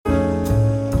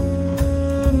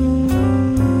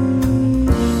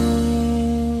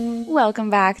Welcome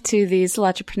back to the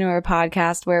Slutrepreneur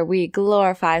podcast, where we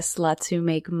glorify sluts who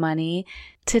make money.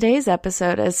 Today's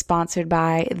episode is sponsored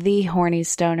by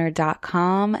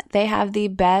thehornystoner.com. They have the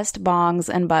best bongs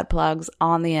and butt plugs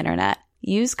on the internet.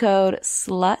 Use code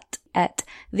SLUT at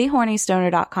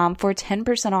thehornystoner.com for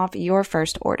 10% off your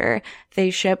first order. They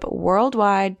ship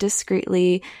worldwide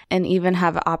discreetly and even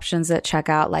have options at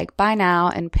checkout like buy now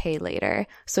and pay later.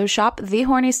 So shop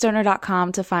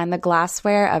thehornystoner.com to find the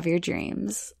glassware of your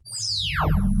dreams.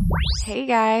 Hey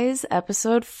guys,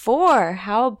 episode 4.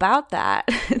 How about that?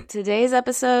 Today's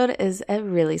episode is a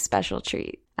really special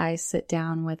treat. I sit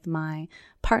down with my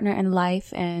partner in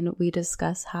life and we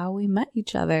discuss how we met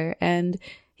each other, and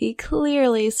he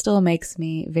clearly still makes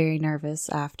me very nervous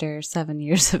after 7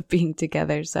 years of being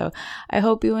together. So I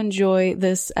hope you enjoy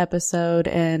this episode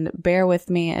and bear with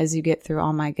me as you get through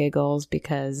all my giggles,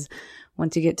 because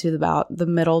once you get to about the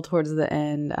middle towards the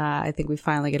end, I think we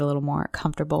finally get a little more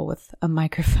comfortable with a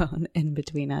microphone in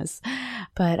between us.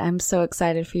 But I'm so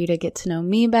excited for you to get to know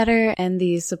me better and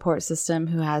the support system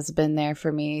who has been there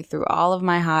for me through all of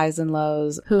my highs and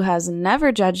lows, who has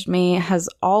never judged me, has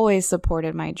always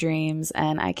supported my dreams,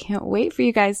 and I can't wait for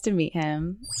you guys to meet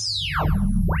him.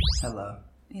 Hello.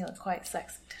 You look quite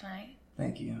sexy tonight.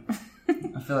 Thank you.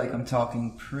 I feel like I'm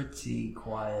talking pretty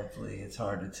quietly. It's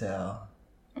hard to tell.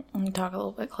 Let me talk a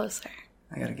little bit closer.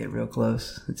 I gotta get real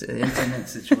close. It's an intimate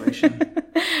situation.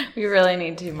 We really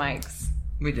need 2 mics.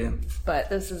 We do. But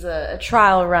this is a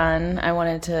trial run. I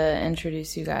wanted to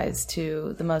introduce you guys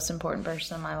to the most important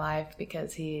person in my life,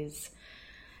 because he's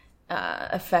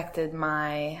affected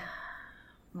my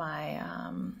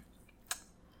I'm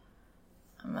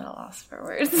at a loss for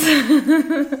words.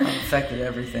 I've affected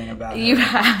everything about You her.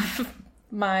 have.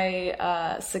 My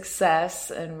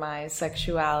success and my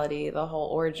sexuality, the whole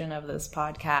origin of this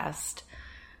podcast,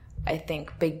 I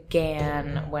think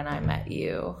began when I met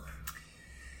you.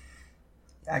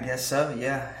 I guess so,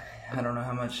 yeah. I don't know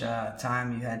how much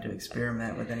time you had to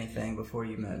experiment with anything before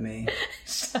you met me.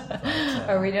 But,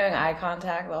 Are we doing eye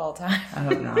contact the whole time? I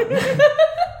hope not.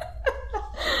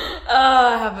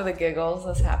 Oh, half of the giggles.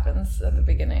 This happens at the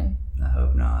beginning. I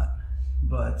hope not.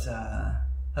 But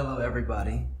hello,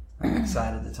 everybody. I'm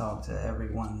excited to talk to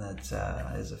everyone that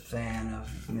is a fan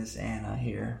of Miss Anna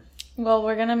here. Well,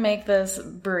 we're going to make this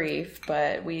brief,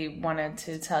 but we wanted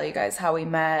to tell you guys how we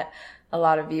met. A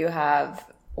lot of you have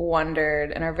wondered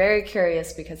and are very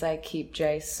curious, because I keep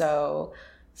Jay so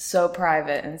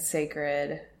private and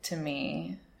sacred to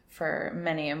me for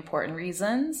many important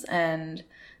reasons. And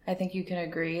I think you can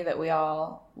agree that we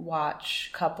all watch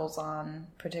couples on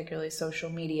particularly social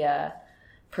media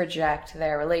project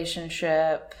their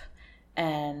relationship,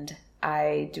 and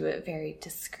I do it very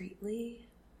discreetly,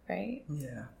 right?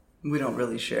 Yeah. We don't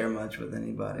really share much with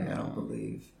anybody, I don't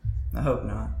believe. I hope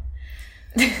not.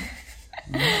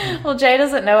 Well, Jay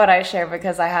doesn't know what I share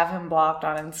because I have him blocked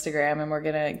on Instagram, and we're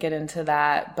going to get into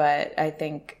that. But I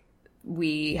think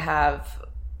we have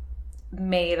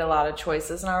made a lot of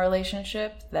choices in our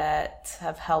relationship that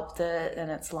have helped it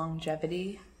and its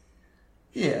longevity.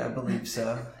 Yeah, I believe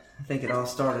so. I think it all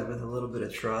started with a little bit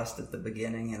of trust at the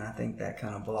beginning, and I think that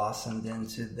kind of blossomed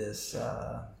into this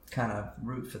kind of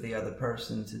root for the other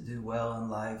person to do well in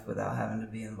life without having to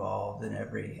be involved in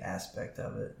every aspect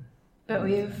of it. But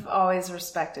we've always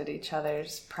respected each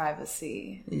other's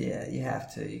privacy. Yeah, you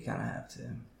have to. You kind of have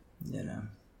to, you know.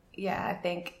 Yeah, I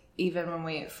think even when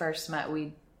we first met,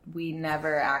 we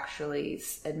never actually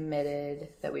admitted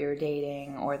that we were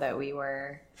dating or that we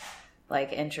were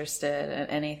like interested in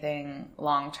anything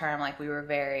long term. Like, we were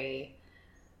very,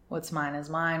 what's mine is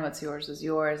mine, what's yours is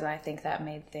yours. And I think that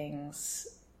made things,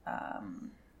 you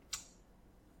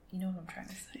know what I'm trying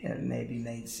to say? It maybe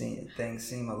made things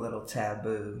seem a little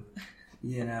taboo,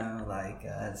 you know, like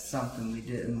it's something we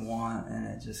didn't want, and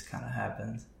it just kind of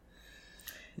happened.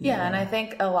 Yeah, and I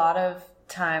think a lot of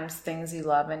times things you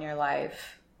love in your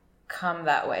life come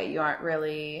that way. You aren't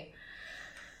really,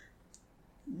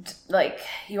 like,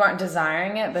 you aren't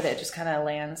desiring it, but it just kind of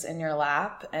lands in your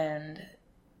lap, and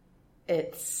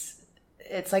it's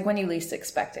like when you least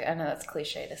expect it. I know that's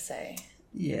cliche to say.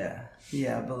 Yeah,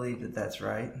 I believe that's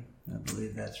right. I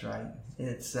believe that's right.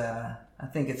 It's, I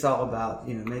think it's all about,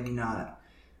 you know, maybe not,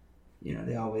 you know,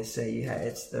 they always say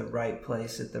it's the right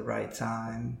place at the right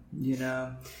time, you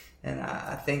know, and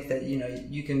I think that, you know,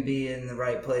 you can be in the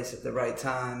right place at the right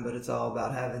time, but it's all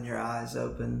about having your eyes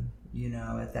open, you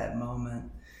know, at that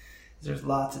moment. There's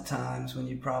lots of times when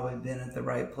you've probably been at the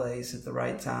right place at the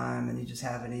right time and you just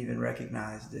haven't even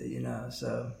recognized it, you know,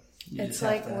 so it's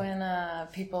like when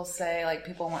people say, like,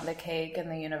 people want the cake and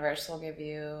the universe will give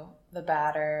you the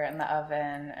batter and the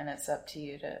oven, and it's up to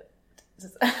you to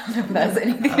I don't know if that has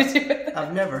anything to do with it.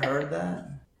 I've never heard that.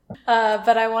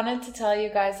 But I wanted to tell you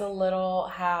guys a little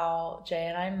how Jay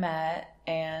and I met,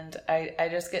 and I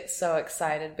just get so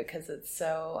excited because it's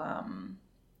so,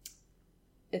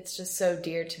 it's just so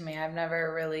dear to me. I've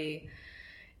never really,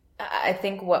 I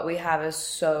think what we have is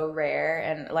so rare,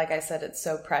 and like I said, it's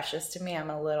so precious to me. I'm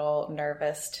a little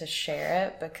nervous to share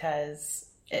it because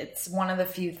it's one of the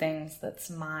few things that's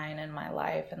mine in my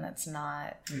life, and that's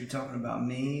not. Are you talking about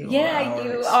me? Or yeah,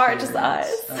 you are, just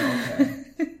us. Oh, okay.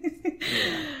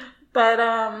 Yeah. But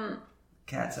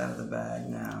Cat's out of the bag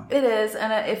now. it is,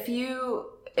 and if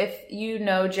you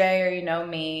know Jay, or you know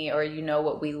me, or you know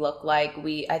what we look like,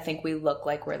 I think we look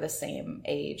like we're the same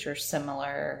age or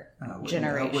similar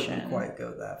generation. I wouldn't quite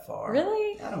go that far.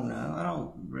 Really? I don't know. I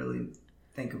don't really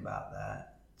think about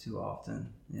that too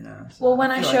often, you know. So well, when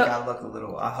I I feel show, like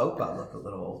I hope I look a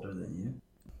little older than you.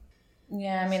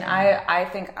 yeah, I mean, I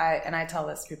think and I tell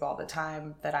this to people all the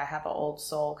time that I have an old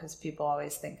soul, because people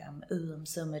always think I'm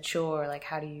so mature. Like,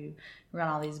 how do you run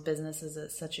all these businesses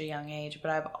at such a young age?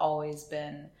 But I've always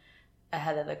been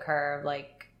ahead of the curve.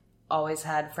 Like, always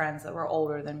had friends that were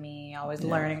older than me, always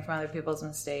learning from other people's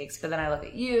mistakes. But then I look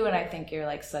at you and I think you're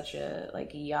like such a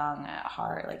young at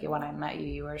heart. Like, when I met you,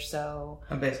 you were so.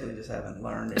 I basically just haven't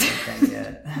learned anything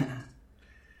yet.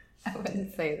 I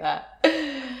wouldn't say that.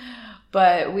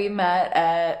 But we met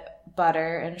at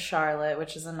Butter in Charlotte,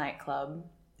 which is a nightclub.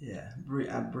 Yeah,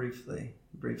 briefly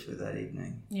that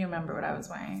evening. You remember what I was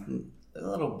wearing? A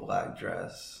little black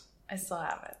dress. I still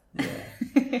have it.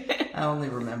 Yeah. I only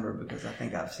remember because I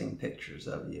think I've seen pictures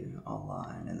of you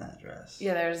online in that dress.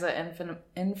 Yeah, there's an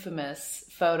infamous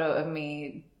photo of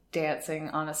me dancing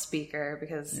on a speaker,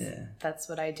 because that's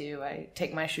what I do. I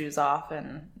take my shoes off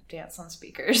and dance on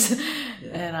speakers.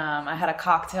 Yeah. And I had a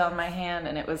cocktail in my hand,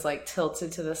 and it was like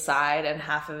tilted to the side, and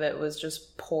half of it was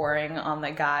just pouring on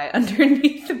the guy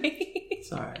underneath me.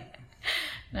 Sorry.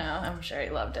 No, I'm sure he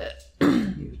loved it. He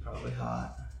was probably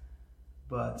hot.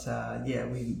 But yeah,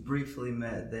 we briefly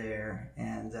met there,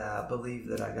 and I believe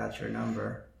that I got your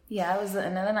number. Yeah, it was the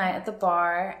end of the night at the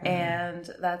bar, and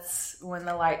that's when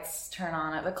the lights turn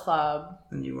on at the club.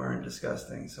 And you weren't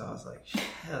disgusting, so I was like,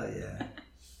 hell yeah.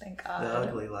 Thank God. The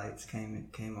ugly lights came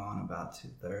on about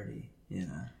 2:30, you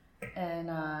know.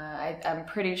 And I'm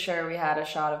pretty sure we had a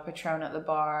shot of Patron at the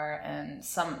bar, and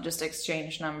some just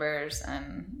exchanged numbers.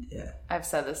 And I've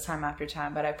said this time after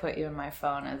time, but I put you in my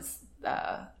phone as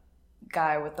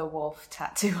guy with the wolf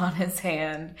tattoo on his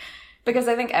hand. Because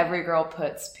I think every girl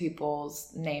puts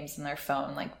people's names in their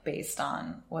phone, like, based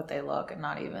on what they look and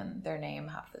not even their name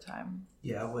half the time.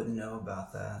 Yeah, I wouldn't know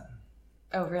about that.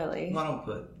 Oh, really? Well,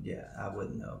 I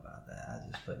wouldn't know about that.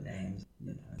 I just put names,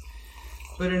 you know.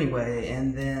 But anyway,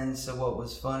 and then, so what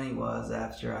was funny was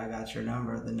after I got your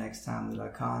number, the next time that I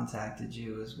contacted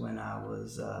you was when I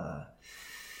was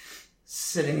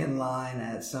sitting in line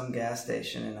at some gas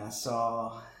station, and I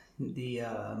saw the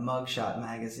Mugshot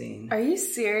magazine. Are you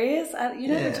serious? You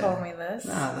never told me this.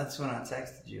 No, that's when I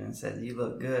texted you and said, you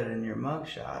look good in your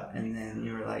mugshot. And then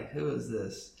you were like, who is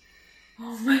this?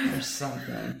 Oh my. Or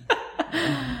something.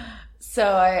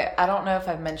 So I don't know if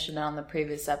I've mentioned it on the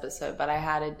previous episode, but I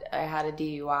had a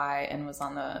DUI and was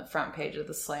on the front page of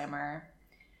the Slammer.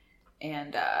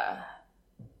 And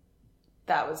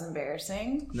that was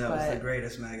embarrassing. That was the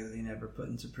greatest magazine ever put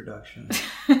into production.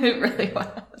 It really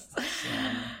was.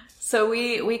 So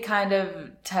we kind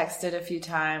of texted a few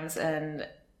times, and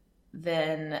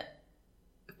then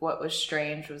what was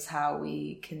strange was how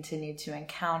we continued to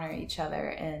encounter each other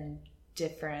in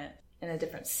a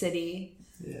different city.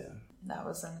 Yeah. That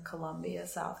was in Columbia,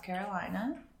 South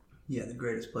Carolina. Yeah, the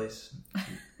greatest place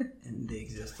in the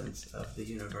existence of the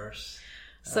universe.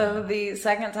 So the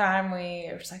second time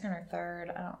or second or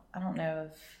third, I don't know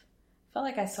if, I felt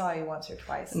like I saw you once or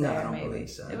twice there. No, I don't maybe. believe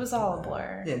so. It was all a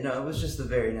blur. Yeah, no, it was just the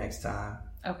very next time.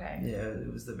 Okay. Yeah,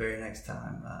 it was the very next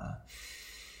time.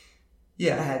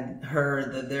 Yeah, I had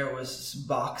heard that there was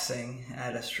boxing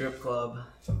at a strip club.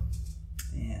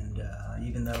 And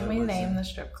even though Can we name the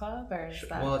strip club, or is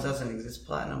that? Well, it doesn't exist.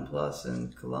 Platinum Plus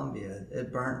in Columbia.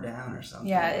 It burnt down or something.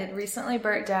 Yeah, it recently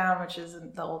burnt down, which is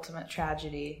the ultimate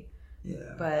tragedy.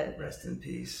 Yeah, but rest in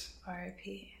peace.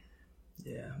 R.I.P.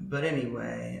 Yeah, but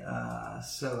anyway,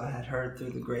 so I had heard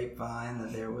through the grapevine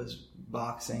that there was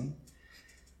boxing.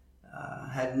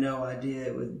 Had no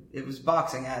idea it was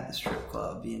boxing at the strip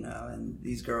club, you know, and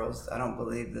these girls, I don't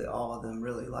believe that all of them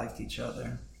really liked each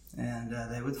other. And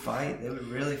they would fight. They would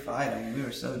really fight. I mean, we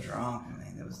were so drunk. I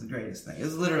mean, it was the greatest thing. It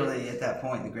was literally, at that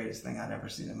point, the greatest thing I'd ever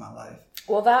seen in my life.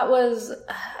 Well,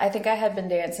 I think I had been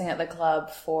dancing at the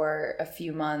club for a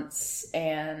few months,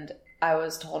 and I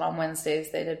was told on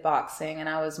Wednesdays they did boxing, and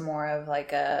I was more of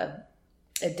like a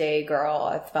day girl.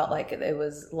 I felt like it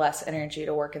was less energy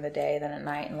to work in the day than at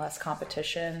night and less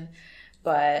competition.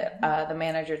 But the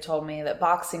manager told me that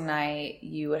boxing night,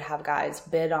 you would have guys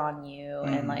bid on you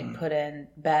and like put in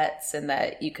bets, and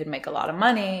that you could make a lot of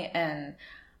money. And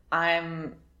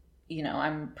I'm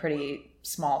pretty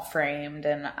small framed,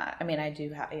 and I mean, I do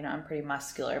have, I'm pretty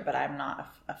muscular, but I'm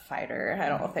not a fighter, I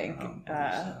don't think.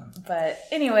 But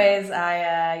anyways, I,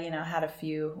 had a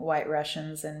few White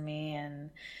Russians in me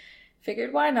and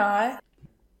figured why not.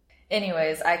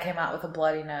 Anyways, I came out with a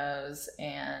bloody nose,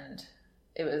 and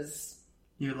it was...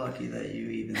 You're lucky that you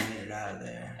even made it out of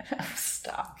there.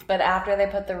 Stop. But after they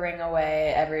put the ring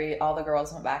away, all the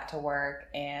girls went back to work,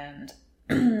 and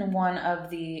one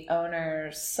of the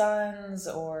owner's sons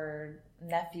or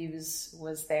nephews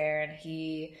was there, and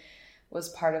he was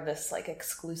part of this like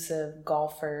exclusive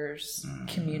golfers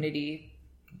community.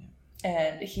 Yeah.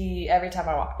 And every time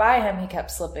I walked by him, he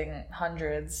kept slipping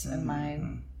hundreds in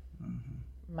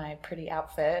my pretty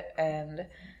outfit, and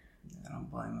I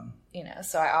don't blame him.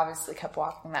 So I obviously kept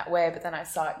walking that way, but then I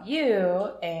saw you,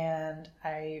 and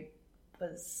I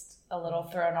was a little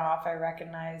thrown off. I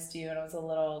recognized you, and I was a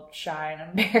little shy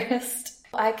and embarrassed.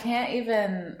 I can't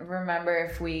even remember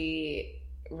if we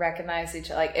recognized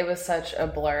each other. Like, it was such a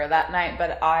blur that night,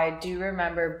 but I do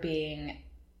remember being...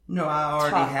 No, I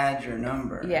already had your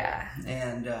number. Yeah.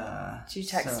 And did you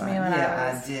text me when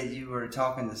I was... Yeah, I did. You were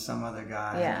talking to some other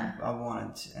guy. Yeah. And I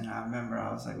wanted to, and I remember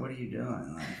I was like, what are you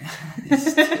doing? Like,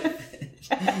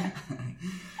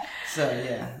 so,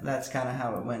 yeah, that's kind of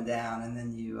how it went down. And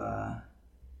then you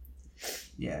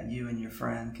and your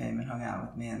friend came and hung out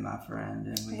with me and my friend.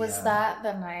 And we Was that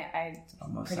the night I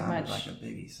almost pretty sounded much... like a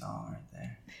Biggie song right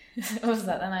there. Was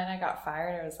that the night I got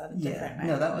fired, or was that a different night?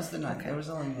 No, that was the night. Okay. There was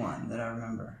only one that I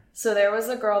remember. So there was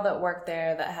a girl that worked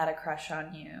there that had a crush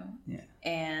on you. Yeah.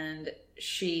 And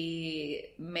she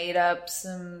made up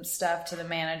some stuff to the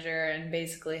manager and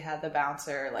basically had the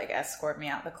bouncer like escort me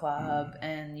out the club,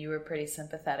 and you were pretty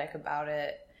sympathetic about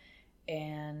it,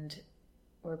 and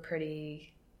were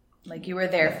pretty... Like, you were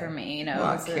there for me, Well,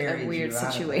 it was a weird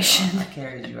situation. I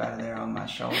carried you out of there on my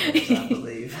shoulders, I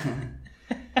believe.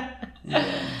 Yeah,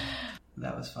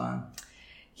 that was fun.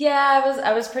 Yeah,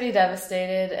 I was pretty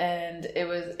devastated, and it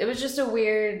was just a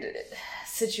weird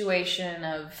situation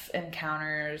of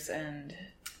encounters, and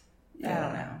I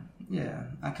don't know. Yeah,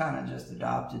 I kind of just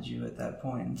adopted you at that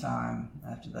point in time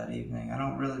after that evening. I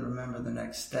don't really remember the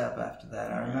next step after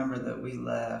that. I remember that we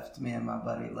left, me and my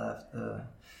buddy left the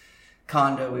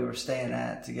condo we were staying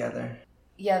at together.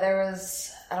 Yeah, there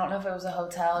was, I don't know if it was a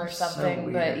hotel or something, so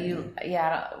weird,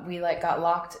 but we like got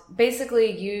locked.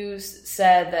 Basically, you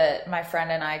said that my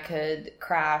friend and I could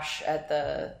crash at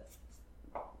the,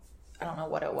 I don't know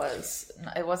what it was.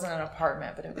 It wasn't an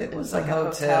apartment, but it was like a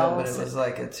hotel. But it was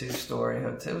like a 2-story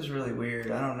hotel. It was really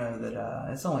weird. I don't know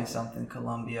that, it's only something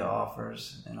Columbia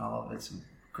offers in all of its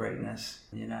greatness,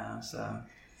 so.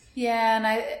 Yeah, and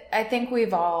I think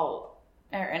we've all,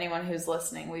 or anyone who's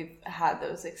listening, we've had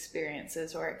those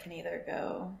experiences where it can either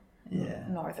go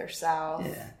north or south.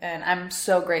 Yeah. And I'm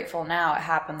so grateful now it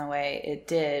happened the way it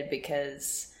did,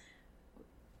 because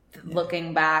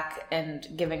looking back and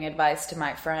giving advice to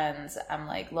my friends, I'm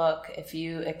like, look, if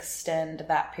you extend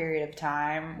that period of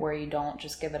time where you don't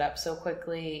just give it up so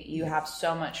quickly, you have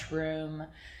so much room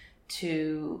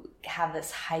to have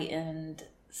this heightened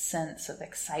sense of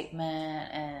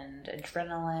excitement and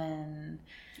adrenaline.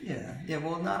 Yeah.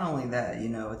 Well, not only that,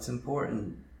 it's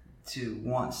important to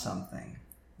want something.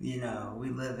 We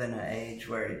live in an age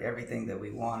where everything that we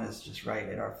want is just right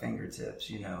at our fingertips,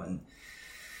 and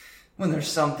when there's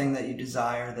something that you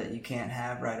desire that you can't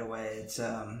have right away, it's,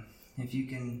 if you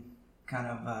can kind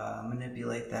of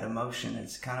manipulate that emotion,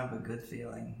 it's kind of a good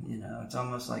feeling, it's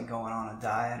almost like going on a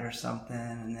diet or something,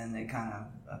 and then they kind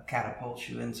of catapult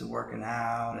you into working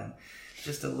out, and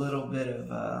just a little bit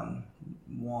of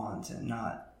want, and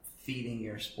not feeding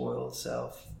your spoiled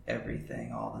self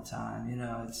everything all the time.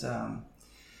 It's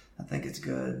I think it's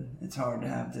good. It's hard to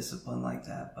have discipline like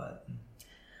that, but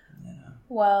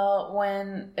Well,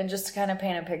 and just to kind of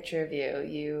paint a picture of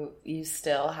you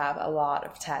still have a lot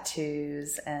of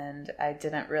tattoos, and I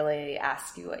didn't really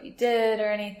ask you what you did or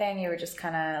anything. You were just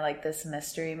kind of like this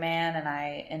mystery man, and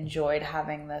I enjoyed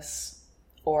having this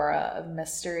aura of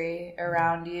mystery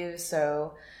around you.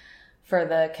 So for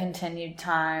the continued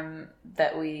time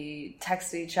that we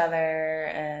texted each other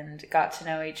and got to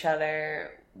know each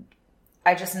other,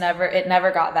 it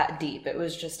never got that deep. It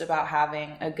was just about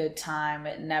having a good time.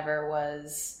 It never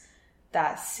was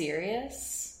that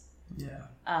serious. Yeah.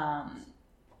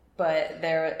 But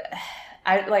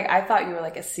I thought you were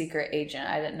like a secret agent.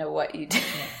 I didn't know what you did.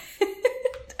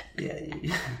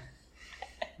 Yeah.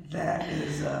 That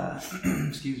is,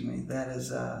 excuse me,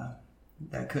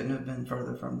 that couldn't have been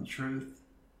further from the truth.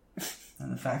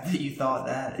 And the fact that you thought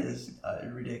that is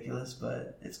ridiculous,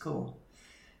 but it's cool.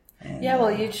 And, yeah,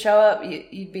 well, you'd show up,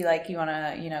 you'd be like, you want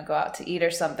to, go out to eat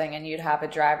or something, and you'd have a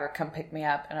driver come pick me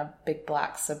up in a big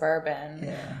black Suburban.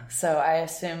 Yeah. So I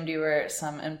assumed you were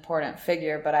some important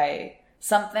figure, but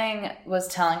something was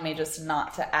telling me just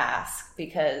not to ask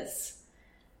because...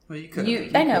 Well, you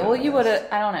could. I know. Well, you would have.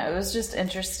 I don't know. It was just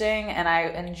interesting, and I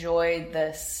enjoyed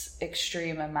this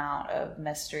extreme amount of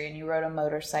mystery. And you rode a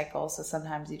motorcycle, so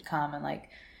sometimes you'd come and like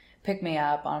pick me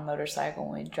up on a motorcycle,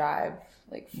 and we'd drive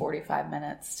like 45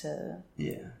 minutes to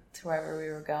wherever we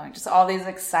were going. Just all these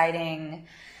exciting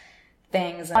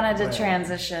things. I wanted to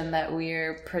transition that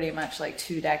we're pretty much like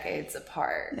 2 decades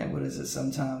apart. Yeah. What is it?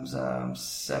 Sometimes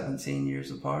 17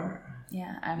 years apart.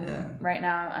 Yeah. Right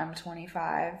now I'm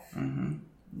 25. Mm-hmm.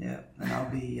 Yeah, and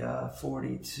I'll be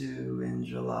 42 in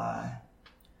July.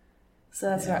 So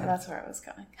that's where I was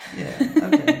going. Yeah,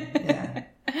 okay, yeah.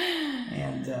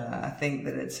 And I think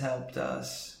that it's helped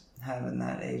us having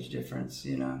that age difference,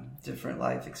 different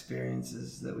life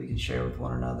experiences that we can share with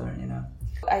one another,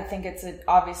 I think it's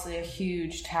obviously a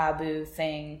huge taboo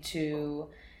thing to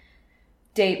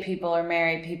date people or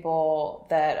marry people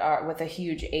that are with a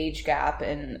huge age gap,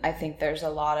 and I think there's a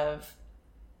lot of...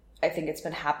 I think it's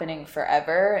been happening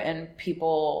forever, and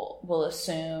people will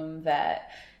assume that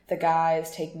the guy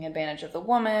is taking advantage of the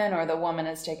woman or the woman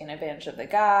is taking advantage of the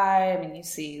guy. I mean, you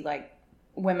see like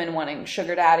women wanting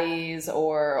sugar daddies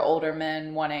or older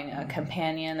men wanting a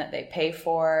companion that they pay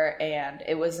for, and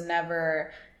it was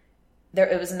never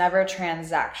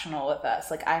transactional with us.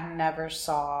 Like I never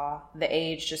saw the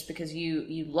age just because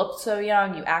you looked so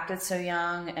young, you acted so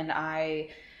young, and I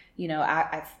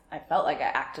felt like I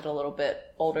acted a little bit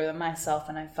older than myself,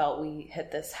 and I felt we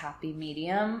hit this happy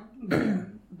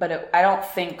medium. But I don't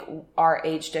think our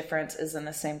age difference is in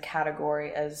the same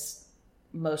category as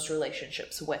most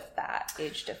relationships with that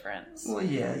age difference. Well,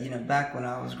 yeah, back when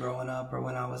I was growing up or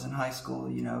when I was in high school,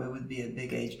 it would be a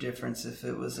big age difference if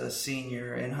it was a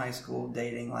senior in high school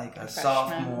dating like a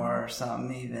sophomore or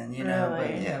something even, Really?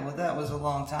 But yeah, well, that was a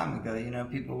long time ago.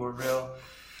 People were real...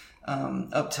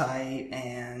 uptight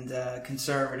and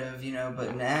conservative,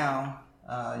 but now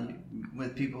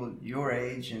with people your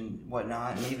age and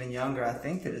whatnot, and even younger, I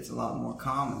think that it's a lot more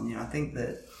common. I think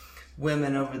that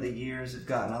women over the years have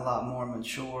gotten a lot more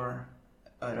mature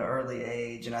at an early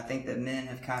age, and I think that men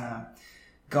have kind of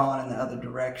gone in the other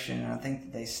direction, and I think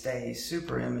that they stay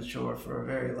super immature for a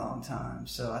very long time.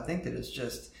 So I think that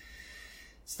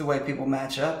it's the way people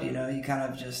match up, you kind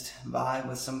of just vibe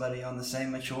with somebody on the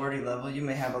same maturity level. You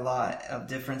may have a lot of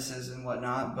differences and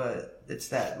whatnot, but it's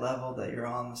that level that you're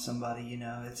on with somebody,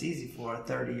 It's easy for a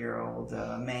 30-year-old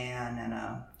man and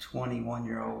a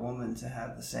 21-year-old woman to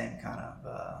have the same kind of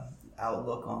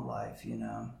outlook on life,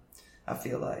 I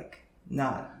feel like.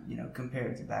 Not,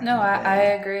 compared to back in the day. I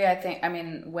agree. I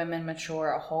mean, women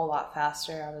mature a whole lot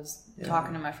faster. I was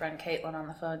talking to my friend Caitlin on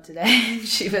the phone today, and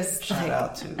she was Shout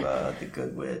out to the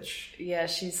Good Witch. Yeah,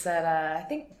 she said,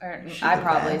 I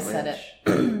probably said it.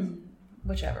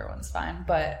 Whichever one's fine.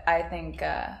 But I think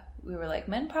we were like,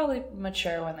 men probably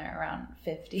mature when they're around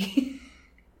 50.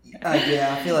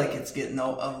 Yeah, I feel like it's getting a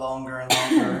longer and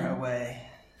longer away.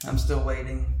 I'm still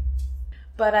waiting.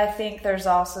 But I think there's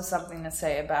also something to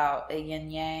say about a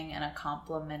yin-yang and a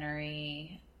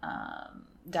complementary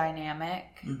dynamic,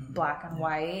 black and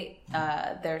white.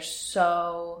 There's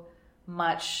so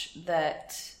much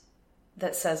that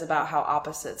says about how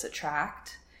opposites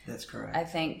attract. That's correct. I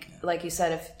think, like you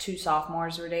said, if 2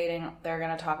 sophomores were dating, they're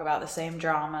going to talk about the same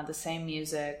drama, the same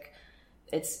music.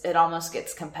 It almost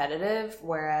gets competitive,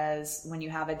 whereas when you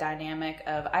have a dynamic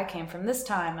of I came from this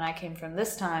time and I came from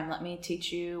this time, let me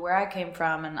teach you where I came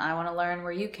from and I want to learn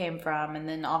where you came from, and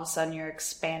then all of a sudden you're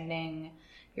expanding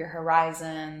your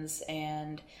horizons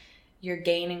and you're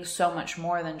gaining so much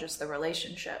more than just the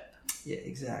relationship. Yeah,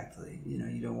 exactly. You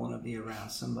don't want to be around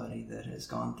somebody that has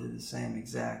gone through the same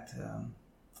exact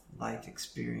life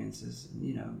experiences,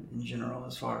 in general,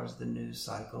 as far as the news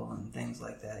cycle and things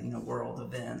like that, world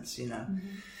events,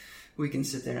 we can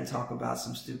sit there and talk about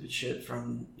some stupid shit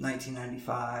from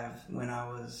 1995 when I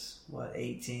was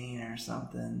 18 or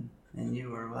something, and you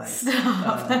were like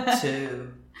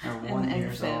 2 or 1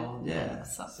 years old. Yeah,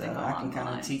 so I can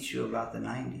kind of teach you about the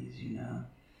 90s,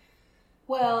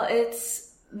 Well,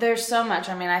 it's There's so much.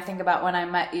 I mean, I think about when I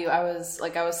met you, I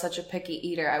was such a picky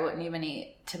eater. I wouldn't even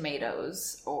eat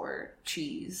tomatoes or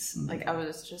cheese. Mm-hmm. Like, I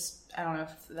was just, I don't know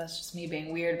if that's just me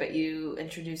being weird, but you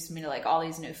introduced me to like all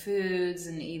these new foods.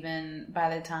 And even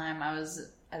by the time I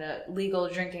was at a legal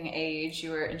drinking age,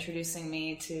 you were introducing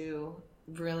me to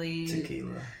really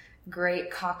tequila,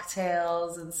 great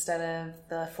cocktails instead of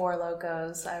the Four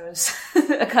Locos I was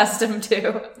accustomed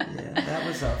to. Yeah, that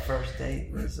was our first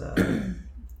date, was a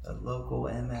local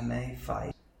MMA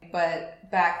fight. But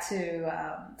back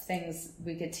to things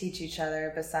we could teach each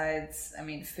other besides, I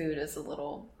mean, food is a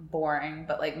little boring,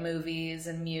 but like movies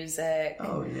and music.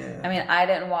 Oh, yeah. I mean, I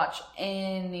didn't watch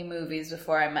any movies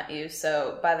before I met you,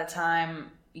 so by the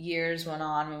time years went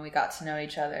on when we got to know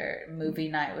each other, movie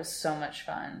night was so much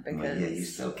fun because... Well, yeah, you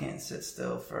still can't sit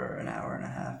still for an hour and a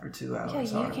half or 2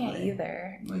 hours. Yeah, you can't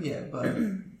either. Well, yeah, but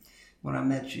when I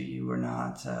met you, you were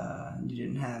not, you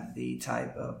didn't have the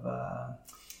type of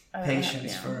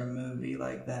patience for a movie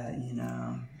like that, you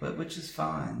know, but which is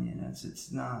fine, you know,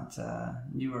 it's not,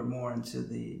 you were more into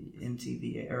the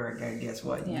MTV, or I guess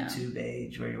what, YouTube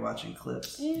age, where you're watching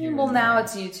clips. Yeah, well, now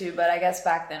it's YouTube, but I guess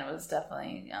back then it was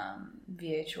definitely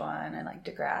VH1 and like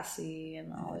Degrassi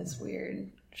and all these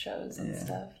weird shows and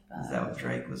stuff. Is that what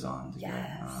Drake was on?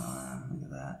 Yes. Look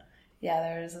at that. Yeah,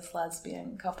 there was this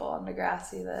lesbian couple on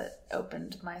Degrassi that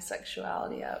opened my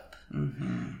sexuality up.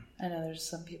 Mm-hmm. I know there's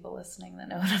some people listening that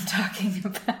know what I'm talking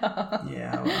about.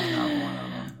 Yeah, well, I'm not one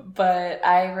of them. But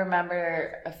I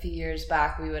remember a few years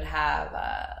back we would have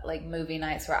like movie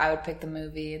nights where I would pick the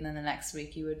movie and then the next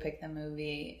week you would pick the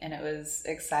movie, and it was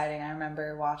exciting. I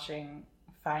remember watching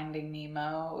Finding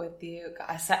Nemo with you.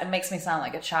 It makes me sound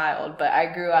like a child, but I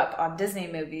grew up on Disney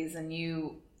movies and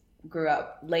you grew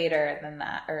up later than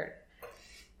that, or...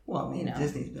 Well, I mean,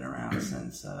 Disney's been around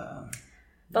since...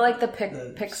 but like the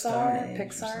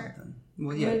Pixar?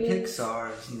 Well, yeah, movies?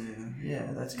 Pixar is new. Yeah,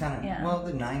 that's kind of... Well,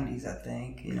 the 90s, I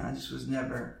think. You know, I just was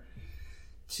never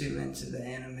too into the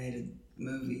animated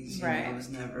movies. You know, I was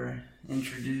never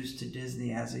introduced to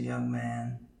Disney as a young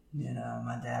man. You know,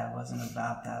 my dad wasn't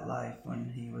about that life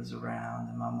when he was around,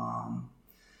 and my mom...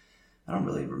 I don't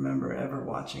really remember ever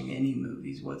watching any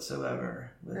movies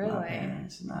whatsoever with my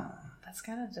parents. Nah. That's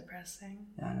kind of depressing.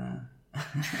 I know.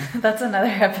 That's another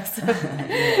episode.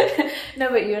 No,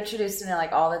 but you introduced me to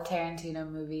like all the Tarantino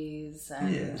movies,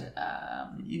 and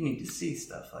you need to see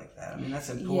stuff like that. I mean, that's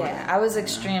important. Yeah, I was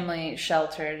extremely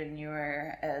sheltered, and you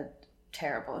were a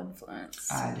terrible influence.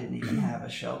 I didn't even have a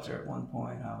shelter at one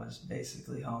point. I was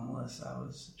basically homeless. I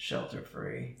was shelter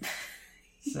free.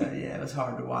 So yeah, it was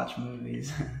hard to watch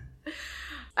movies.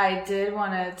 I did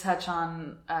want to touch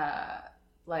on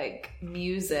like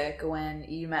music. When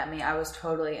you met me, I was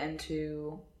totally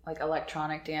into like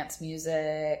electronic dance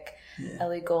music,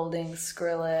 Ellie Goulding,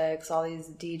 Skrillex, all these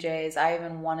DJs. I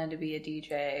even wanted to be a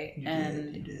DJ.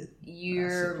 You did.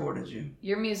 I supported you.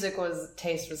 Your music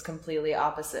taste was completely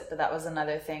opposite, but that was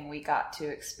another thing we got to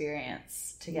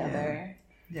experience together.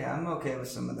 Yeah, I'm okay with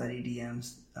some of that EDM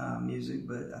music,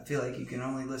 but I feel like you can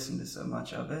only listen to so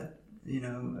much of it. You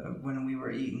know, when we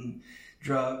were eating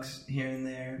drugs here and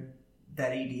there,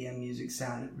 that EDM music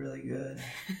sounded really good,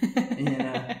 you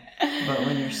know, but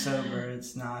when you're sober,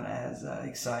 it's not as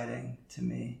exciting to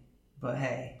me. But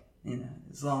hey, you know,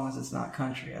 as long as it's not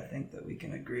country, I think that we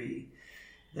can agree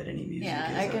that any music is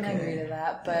okay. Yeah, I can agree to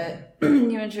that, but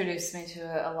you introduced me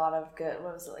to a lot of good,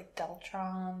 what was it, like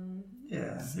Deltron?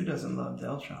 Yeah, who doesn't love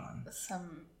Deltron?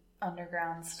 Some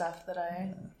underground stuff that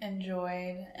I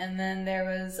enjoyed. And then there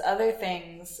was other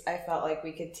things I felt like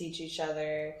we could teach each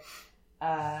other,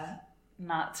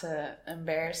 not to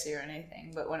embarrass you or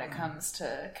anything, but when it comes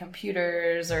to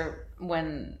computers or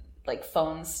when like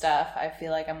phone stuff, I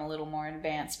feel like I'm a little more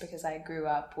advanced because I grew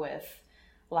up with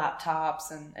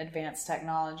laptops and advanced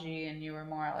technology, and you were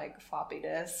more like floppy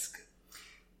disk.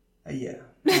 Yeah,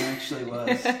 I actually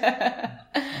was. I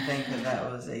think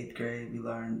that was 8th grade. We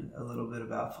learned a little bit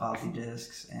about floppy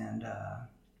disks, and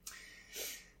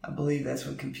I believe that's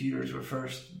when computers were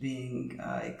first being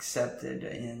accepted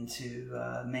into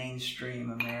mainstream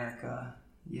America.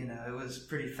 You know, it was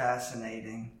pretty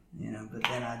fascinating, you know, but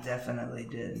then I definitely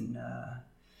didn't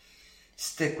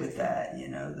stick with that. You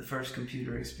know, the first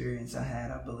computer experience I had,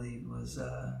 I believe, was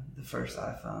the first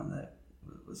iPhone that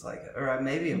was like, or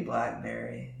maybe a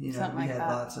BlackBerry. You know, we had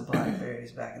lots of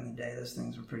BlackBerries back in the day. Those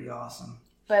things were pretty awesome.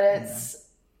 But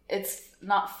it's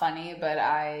not funny, but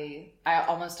I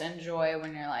almost enjoy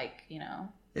when you're like, you know,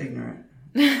 ignorant.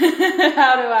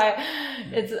 How do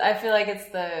I feel like it's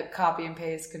the copy and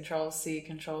paste, Control C,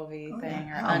 Control V thing,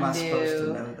 or How undo. am I supposed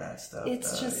to know that stuff?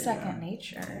 It's just second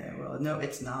nature. Yeah, well, no,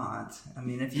 it's not. I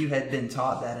mean, if you had been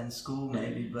taught that in school,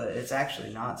 maybe, but it's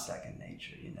actually not second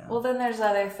nature, you know. Well, then there's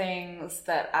other things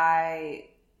that I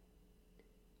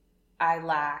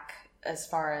lack as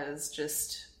far as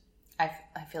just, I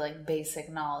feel like basic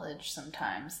knowledge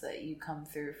sometimes that you come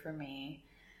through for me.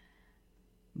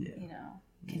 Yeah. You know,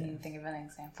 can you think of an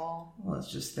example? Well,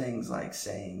 it's just things like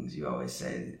sayings. You always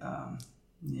say,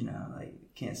 you know, like,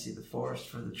 can't see the forest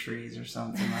for the trees or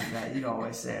something like that. You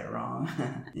always say it wrong.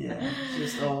 Yeah,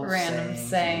 just old random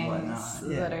sayings and whatnot.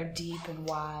 Yeah. that are deep and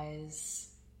wise.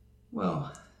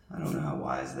 Well, I don't know how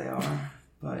wise they are.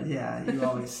 But yeah, you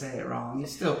always say it wrong. You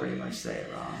still pretty much say it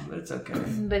wrong, but it's okay.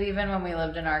 But even when we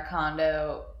lived in our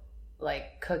condo,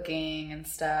 like cooking and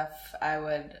stuff,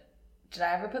 did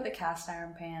I ever put the cast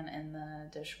iron pan in the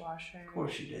dishwasher? Of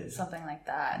course you did. Something like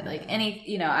that. Yeah. Like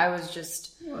I was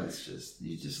just... Well, it's just,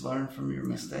 you just learn from your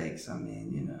mistakes. I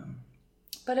mean, you know.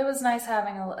 But it was nice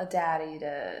having a daddy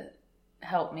to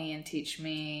help me and teach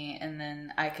me, and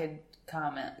then I could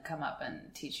come up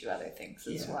and teach you other things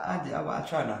as well. I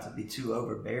try not to be too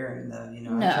overbearing, though. You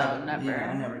know, Never. You know,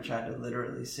 I never tried to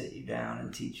literally sit you down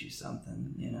and teach you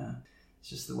something. You know, it's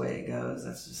just the way it goes.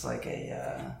 That's just like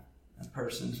a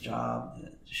person's job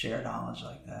to share knowledge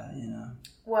like that. You know.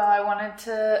 Well, I wanted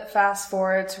to fast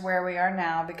forward to where we are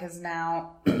now, because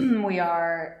now we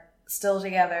are still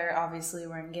together. Obviously,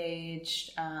 we're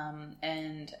engaged,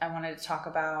 and I wanted to talk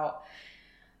about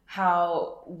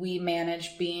how we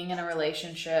manage being in a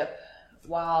relationship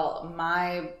while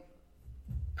my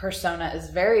persona is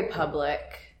very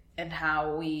public, and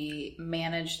how we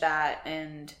manage that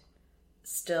and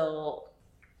still,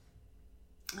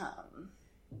 how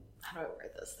do I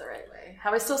word this the right way?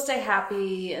 How we still stay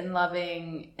happy and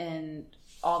loving and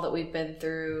all that we've been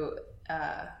through.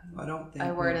 I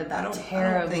worded that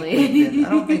terribly. I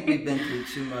don't think we've been through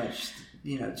too much,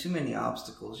 you know, too many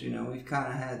obstacles. You know, we've kind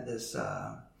of had this,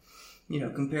 you know,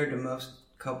 compared to most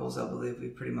couples, I believe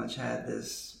we've pretty much had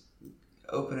this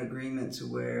open agreement to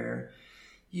where,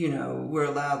 you know, we're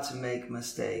allowed to make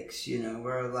mistakes. You know,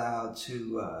 we're allowed to,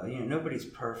 you know, nobody's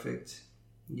perfect,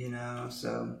 you know,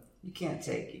 so you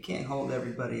can't hold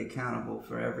everybody accountable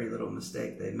for every little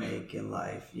mistake they make in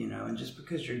life, you know, and just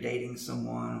because you're dating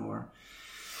someone or,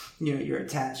 you know, you're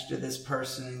attached to this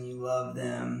person and you love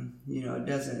them, you know, it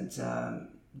doesn't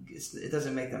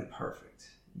make them perfect,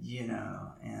 you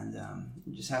know, and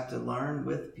you just have to learn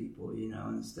with people, you know,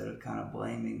 instead of kind of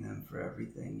blaming them for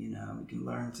everything. You know, we can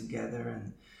learn together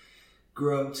and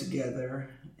grow together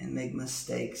and make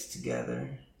mistakes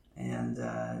together. And,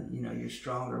 you know, you're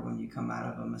stronger when you come out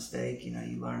of a mistake. You know,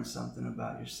 you learn something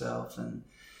about yourself. And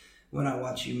when I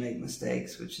watch you make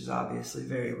mistakes, which is obviously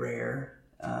very rare,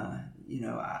 you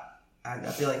know,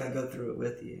 I feel like I go through it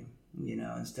with you, you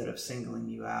know, instead of singling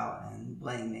you out and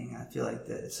blaming. I feel like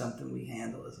that it's something we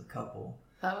handle as a couple.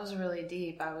 That was really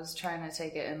deep. I was trying to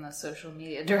take it in the social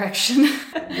media direction.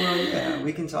 Well, yeah,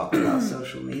 we can talk about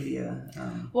social media.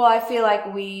 Well, I feel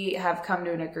like we have come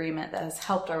to an agreement that has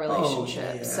helped our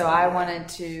relationship. Yeah, so I wanted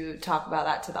to talk about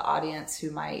that to the audience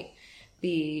who might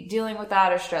be dealing with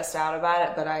that or stressed out about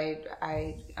it. But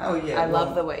I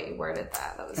love the way you worded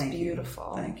that. That was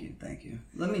beautiful. Thank you.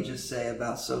 Let me just say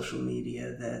about social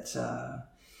media that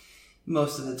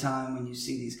most of the time when you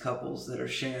see these couples that are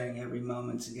sharing every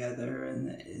moment together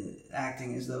and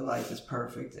acting as though life is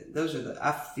perfect, those are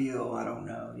I don't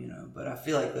know, you know, but I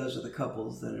feel like those are the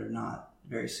couples that are not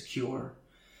very secure,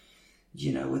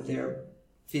 you know, with their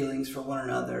feelings for one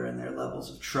another and their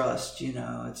levels of trust. You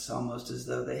know, it's almost as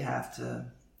though they have to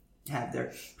have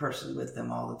their person with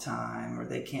them all the time, or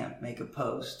they can't make a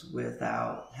post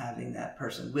without having that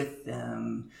person with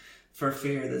them, for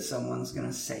fear that someone's going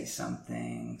to say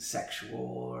something sexual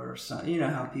or something. You know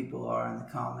how people are in the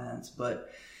comments.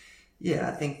 But yeah,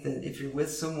 I think that if you're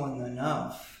with someone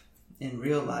enough in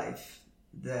real life,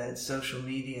 that social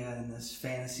media and this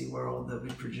fantasy world that we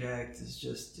project is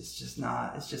just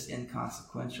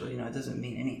inconsequential. You know, it doesn't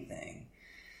mean anything.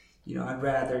 You know, I'd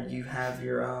rather you have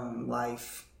your own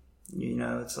life. You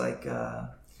know, it's like,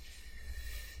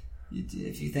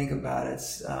 if you think about it,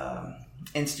 it's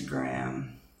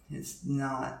Instagram. It's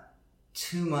not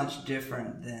too much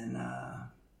different than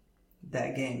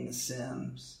that game, The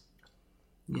Sims.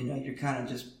 You know, you're kind of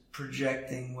just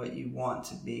projecting what you want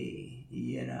to be.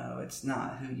 You know, it's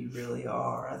not who you really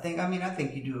are. I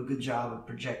think you do a good job of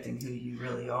projecting who you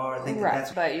really are. I think right,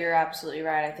 but you're absolutely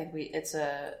right. I think it's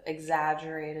a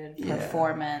exaggerated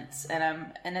performance,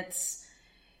 and it's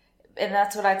and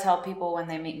that's what I tell people when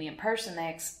they meet me in person.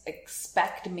 They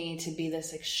expect me to be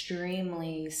this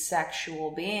extremely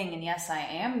sexual being. And yes, I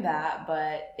am that,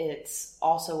 but it's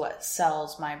also what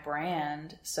sells my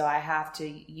brand. So I have to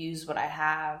use what I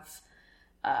have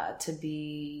to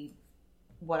be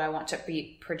what I want to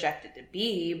be projected to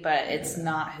be, but it's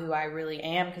not who I really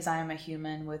am, because I am a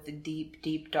human with deep,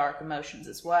 deep, dark emotions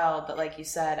as well. But like you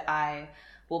said, I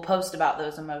will post about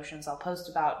those emotions. I'll post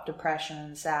about depression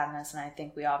and sadness, and I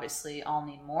think we obviously all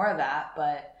need more of that.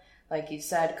 But like you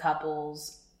said,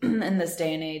 couples in this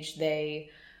day and age, they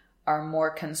are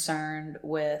more concerned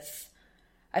with,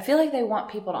 I feel like they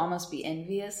want people to almost be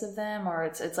envious of them, or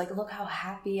it's like, look how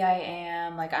happy I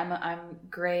am. Like I'm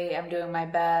great. I'm doing my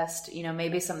best. You know,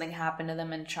 maybe something happened to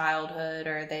them in childhood,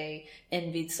 or they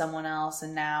envied someone else,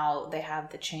 and now they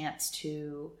have the chance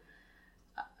to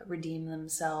redeem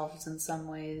themselves in some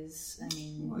ways. I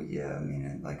mean, well, yeah. I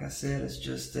mean, like I said, it's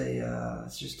just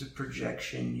a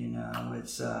projection. You know,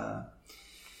 it's.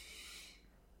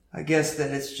 I guess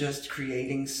that it's just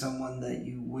creating someone that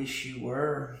you wish you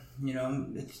were. You know,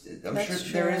 I'm sure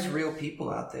there is real people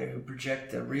out there who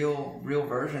project a real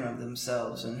version of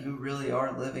themselves and who really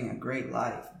are living a great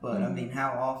life. But I mean,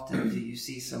 how often do you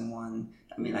see someone?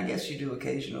 I mean, I guess you do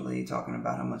occasionally, talking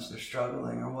about how much they're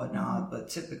struggling or whatnot, but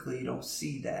typically you don't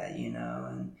see that, you know.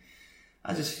 And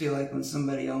I just feel like when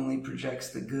somebody only projects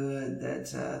the good,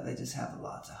 that they just have a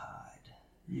lot to hide,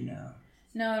 you know.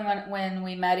 No, and when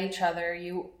we met each other,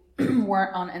 you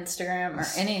weren't on Instagram or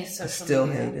any social media. I still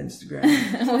hate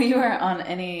Instagram. Well, you weren't on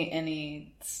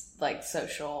any like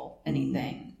social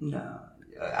anything. No.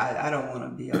 I don't want to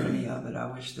be on any of it. I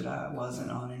wish that I wasn't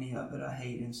on any of it. I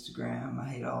hate Instagram. I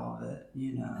hate all of it,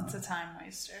 you know. It's a time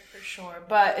waster for sure.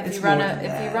 But if you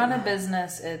run a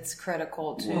business, it's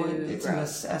critical to it's a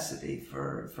necessity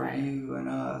for right. you and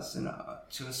us, and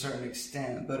to a certain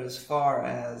extent. But as far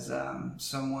as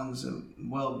someone's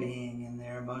well-being and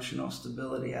their emotional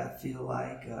stability, I feel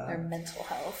like their mental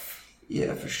health.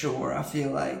 Yeah, for sure. I feel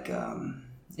like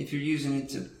if you're using it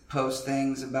to post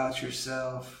things about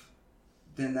yourself,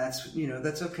 then that's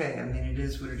okay. I mean, it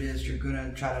is what it is. You're going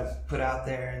to try to put out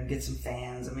there and get some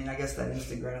fans. I mean, I guess that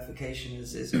instant gratification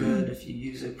is good if you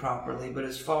use it properly. But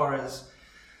as far as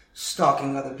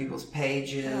stalking other people's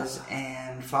pages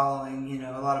and following, you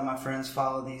know, a lot of my friends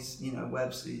follow these, you know,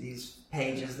 these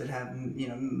pages that have, you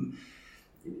know,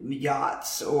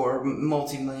 yachts or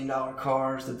multi-million-dollar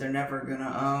cars that they're never gonna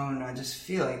own. I just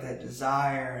feel like that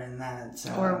desire and that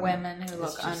or women who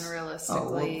look unrealistically.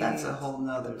 Oh, well, that's a whole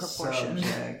nother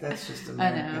subject. That's just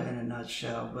America in a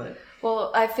nutshell. But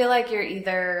well, I feel like you're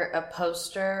either a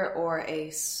poster or a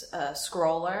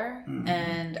scroller,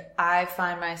 and I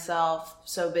find myself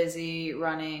so busy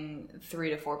running 3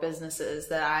 to 4 businesses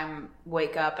that I'm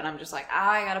wake up and I'm just like,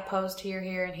 I gotta post here,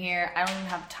 and here. I don't even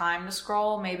have time to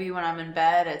scroll. Maybe when I'm in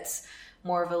bed, it's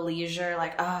more of a leisure,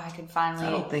 like, I can finally. I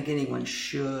don't think anyone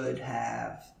should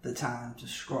have the time to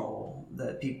scroll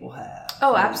that people have.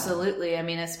 Oh, absolutely. I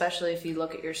mean, especially if you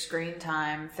look at your screen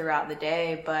time throughout the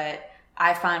day, but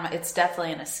I find it's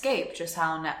definitely an escape, just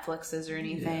how Netflix is or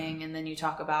anything. Yeah. And then you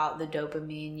talk about the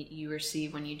dopamine you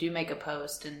receive when you do make a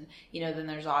post. And, you know, then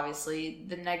there's obviously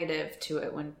the negative to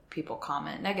it when people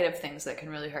comment negative things that can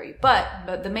really hurt you.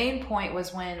 But the main point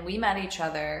was when we met each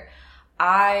other,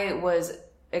 I was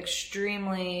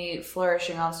extremely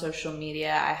flourishing on social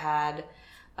media. I had,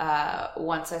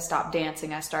 once I stopped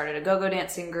dancing, I started a go-go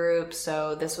dancing group.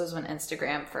 So this was when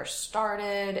Instagram first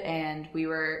started, and we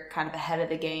were kind of ahead of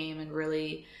the game and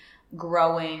really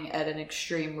growing at an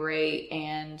extreme rate.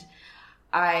 And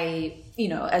I, you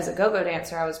know, as a go-go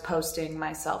dancer, I was posting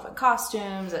myself in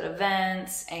costumes at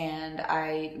events. And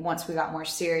once we got more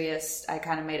serious, I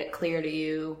kind of made it clear to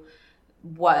you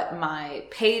what my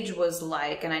page was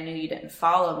like, and I knew you didn't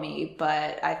follow me,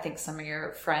 but I think some of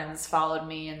your friends followed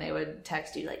me, and they would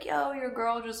text you like, yo, your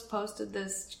girl just posted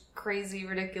this crazy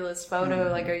ridiculous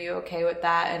photo, like, are you okay with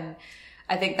that? And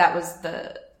I think that was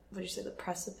what did you say, the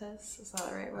precipice? Is that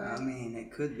the right word? I mean,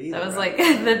 it could be. That was like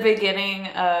the beginning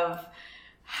of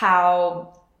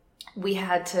how we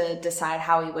had to decide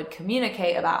how we would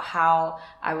communicate about how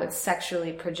I would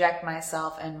sexually project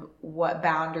myself and what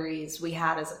boundaries we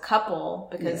had as a couple,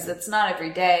 because it's not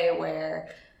every day where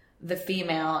the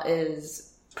female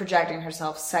is projecting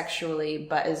herself sexually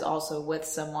but is also with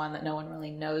someone that no one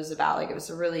really knows about. Like, it was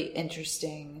a really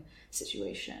interesting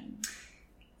situation.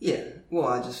 Yeah. Well,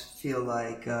 I just feel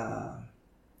like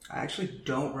I actually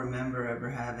don't remember ever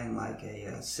having like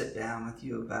a sit down with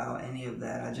you about any of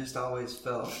that. I just always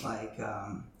felt like,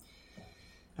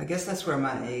 I guess that's where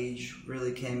my age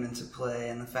really came into play,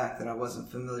 and the fact that I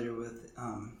wasn't familiar with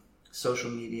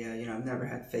social media. You know, I've never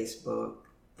had Facebook.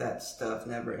 that stuff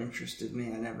never interested me.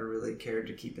 I never really cared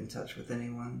to keep in touch with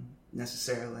anyone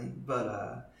necessarily.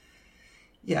 But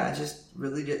yeah, I just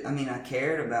really did. I mean, I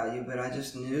cared about you, but I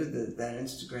just knew that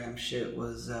Instagram shit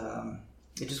was,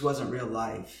 it just wasn't real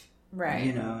life. Right.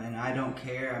 You know, and I don't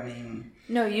care. I mean...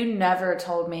 No, you never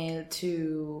told me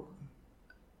to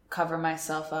cover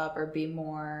myself up or be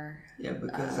more... Yeah,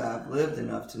 because I've lived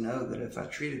enough to know that if I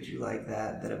treated you like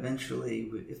that, that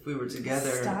eventually, if we were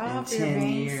together in 10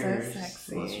 years... So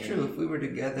sexy. Well, it's true. If we were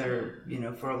together, you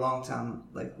know, for a long time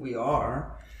like we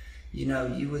are, you know,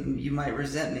 you might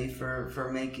resent me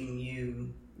for making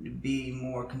you be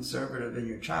more conservative in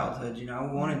your childhood. You know,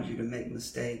 I wanted you to make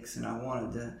mistakes, and I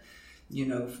wanted to... you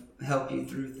know, help you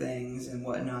through things and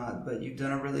whatnot, but you've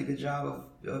done a really good job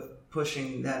of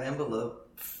pushing that envelope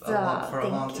for a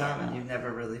long time, and you've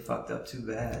never really fucked up too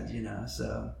bad, you know,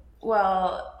 so.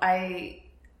 Well,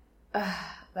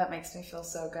 that makes me feel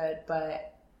so good,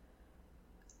 but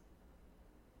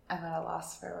I'm at a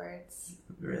loss for words.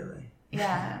 Really?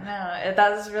 Yeah, no,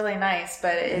 that was really nice,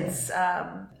 but it's,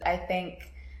 I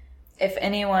think if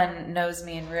anyone knows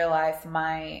me in real life,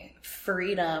 my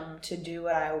freedom to do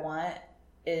what I want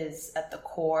is at the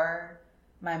core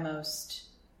my most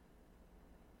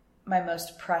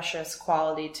precious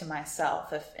quality to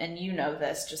myself. And you know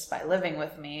this just by living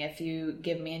with me. If you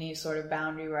give me any sort of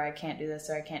boundary where I can't do this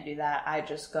or I can't do that, I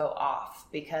just go off,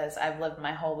 because I've lived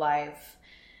my whole life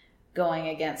going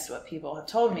against what people have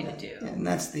told me to do. And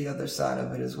that's the other side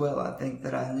of it as well. I think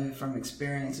that I knew from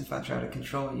experience, if I try to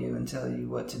control you and tell you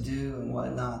what to do and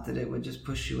whatnot, that it would just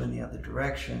push you in the other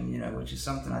direction, you know, which is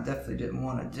something I definitely didn't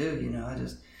want to do, you know.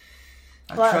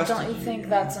 Well, don't you think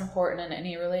that's important in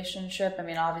any relationship? I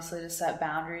mean, obviously to set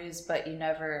boundaries, but you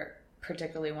never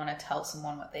particularly want to tell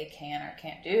someone what they can or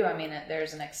can't do. I mean,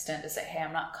 there's an extent to say, hey,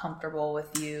 I'm not comfortable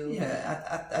with you.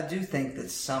 Yeah, I do think that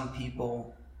some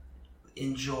people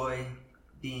enjoy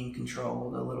being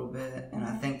controlled a little bit, and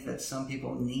I think that some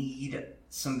people need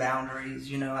some boundaries,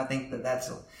 you know. I think that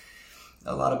that's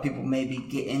a lot of people maybe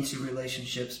get into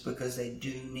relationships because they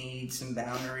do need some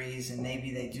boundaries, and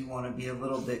maybe they do want to be a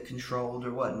little bit controlled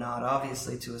or whatnot,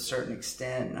 obviously to a certain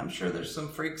extent, and I'm sure there's some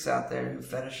freaks out there who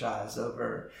fetishize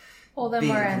over then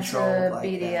being we're into controlled like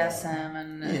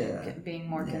BDSM that. and being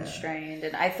more constrained.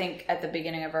 And I think at the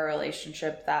beginning of our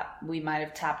relationship that we might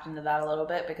have tapped into that a little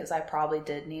bit, because I probably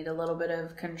did need a little bit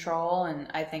of control. And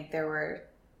I think there were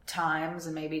times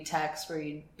and maybe texts where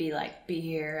you'd be like, be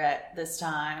here at this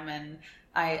time. And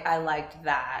I liked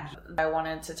that. I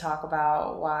wanted to talk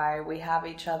about why we have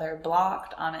each other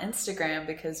blocked on Instagram,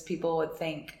 because people would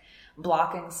think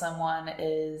blocking someone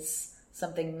is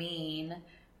something mean,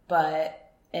 but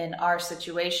in our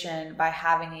situation, by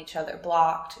having each other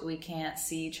blocked, we can't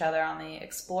see each other on the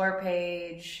explore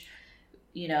page.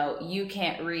 You know, you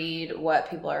can't read what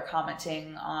people are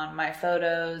commenting on my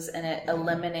photos, and it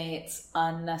eliminates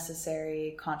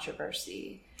unnecessary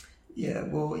controversy. Yeah,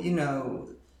 well, you know,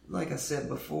 like I said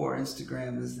before,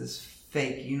 Instagram is this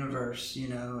fake universe, you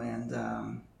know,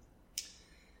 and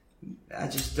I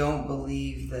just don't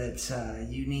believe that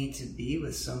you need to be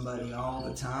with somebody all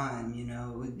the time, you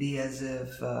know. It would be as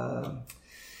if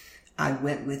I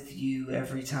went with you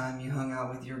every time you hung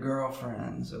out with your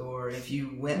girlfriends, or if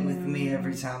you went with me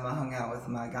every time I hung out with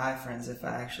my guy friends, if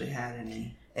I actually had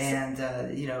any. And,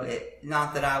 you know,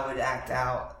 not that I would act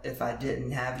out if I didn't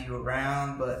have you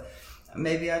around, but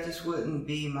maybe I just wouldn't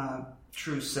be my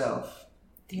true self.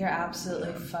 You're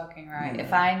absolutely fucking right. Yeah.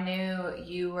 If I knew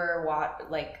you were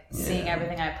seeing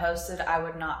everything I posted, I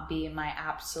would not be my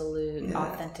absolute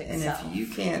authentic self. And if you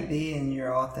can't be in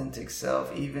your authentic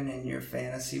self, even in your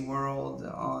fantasy world,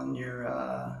 on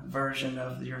your version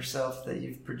of yourself that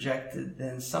you've projected,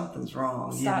 then something's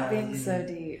wrong. Stop being so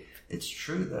deep. It's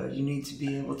true, though. You need to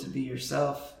be able to be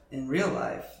yourself in real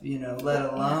life, you know, let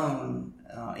alone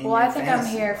in your I think I'm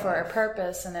here life. for a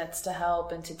purpose, and it's to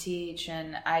help and to teach,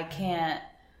 and I can't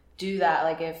do that.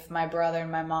 Like if my brother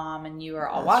and my mom and you are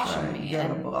all watching me, you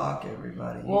gotta block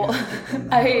everybody.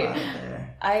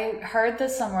 I heard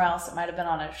this somewhere else. It might have been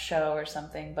on a show or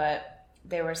something, but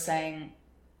they were saying,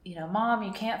 you know, Mom,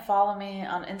 you can't follow me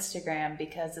on Instagram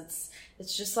because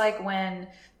it's just like when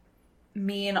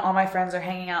me and all my friends are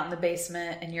hanging out in the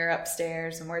basement and you're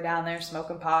upstairs and we're down there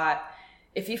smoking pot.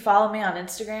 If you follow me on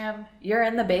Instagram, you're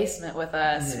in the basement with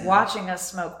us watching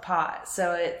us smoke pot.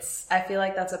 So I feel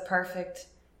like that's a perfect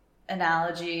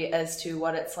analogy as to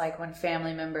what it's like when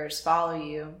family members follow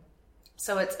you.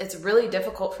 So it's really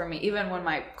difficult for me, even when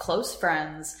my close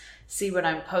friends see what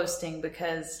I'm posting,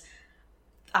 because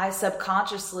I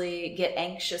subconsciously get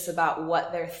anxious about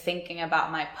what they're thinking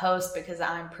about my post, because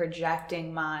I'm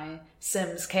projecting my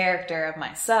Sims character of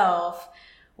myself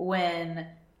when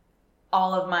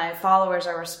all of my followers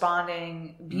are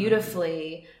responding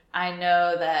beautifully, I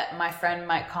know that my friend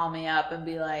might call me up and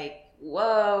be like,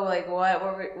 whoa, like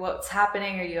what's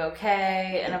happening? Are you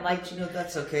okay? And I'm like,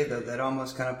 that's okay though. That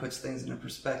almost kind of puts things into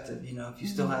perspective. If you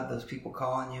still have those people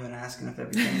calling you and asking if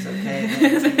everything's okay,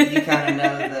 then you kind of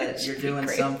know that you're doing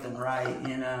something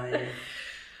right.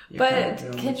 But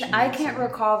I can't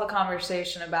recall the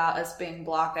conversation about us being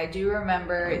blocked. I do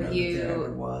remember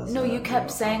you kept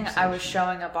saying I was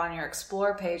showing up on your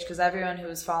Explore page because everyone who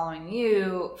was following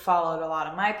you followed a lot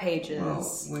of my pages. Well,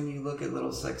 when you look at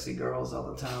little sexy girls all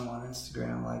the time on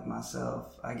Instagram like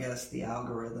myself, I guess the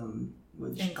algorithm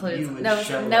would include.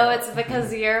 It's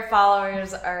because your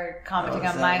followers are commenting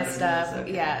on my stuff.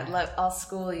 Okay. Yeah, I'll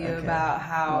school you about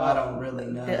how I don't really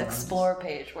know. The Explore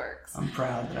page works. I'm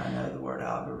proud that I know the word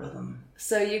algorithm.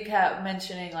 So you kept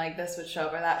mentioning like this would show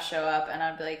up or that show up, and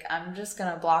I'd be like, I'm just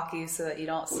gonna block you so that you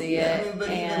don't see it. But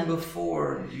even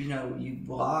before you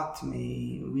blocked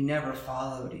me, we never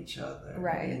followed each other,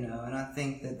 right? And I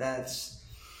think that's.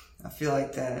 I feel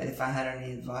like that if I had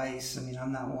any advice,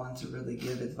 I'm not one to really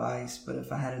give advice, but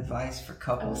if I had advice for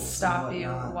couples, stop you,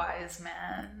 wise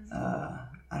man.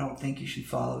 I don't think you should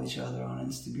follow each other on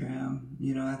Instagram.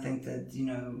 I think that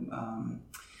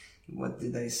what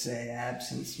did they say?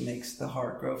 Absence makes the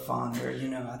heart grow fonder.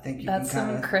 I think that's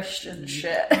some Christian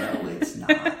shit. No, it's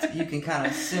not. You can kind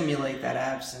of simulate that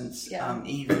absence,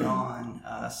 even on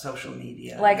social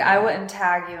media. Like I wouldn't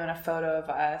tag you in a photo of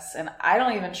us, and I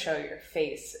don't even show your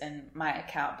face in my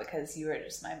account because you are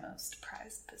just my most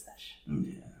prized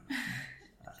possession. Yeah,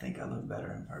 I think I look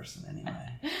better in person anyway.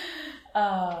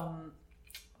 I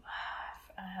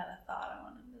had a thought I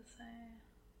wanted to say.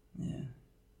 Yeah.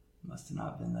 Must have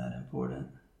not been that important.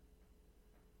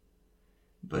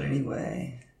 But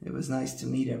anyway, it was nice to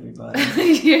meet everybody.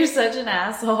 You're such an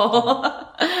asshole.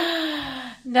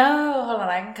 No, hold on.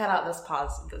 I can cut out this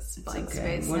pause, this blank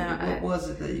space. What was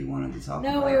it that you wanted to talk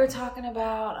about? No, we were talking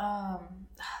about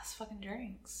this fucking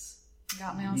drinks.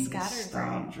 Got me all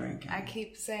scattered. Drinking. I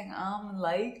keep saying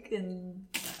and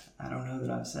I don't know that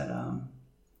I've said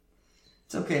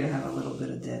It's okay to have a little bit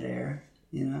of dead air.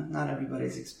 Not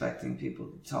everybody's expecting people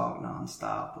to talk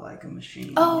nonstop like a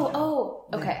machine.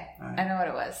 Okay. Right. I know what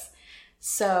it was.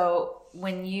 So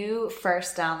when you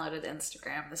first downloaded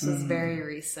Instagram, this was very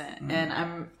recent, and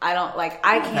I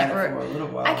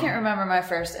can't remember my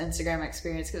first Instagram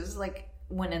experience because it was like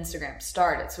when Instagram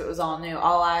started, so it was all new.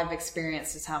 All I've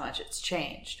experienced is how much it's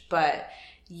changed. But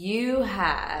you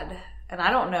had, and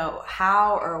I don't know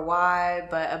how or why,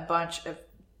 but a bunch of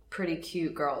pretty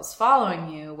cute girls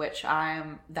following you, which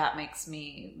that makes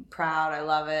me proud. I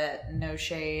love it. No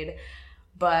shade.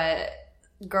 But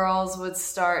girls would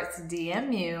start to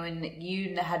DM you, and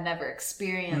you had never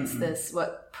experienced this,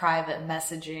 what private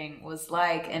messaging was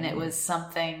like. And it was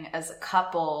something as a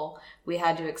couple we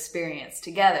had to experience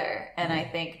together. And I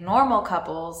think normal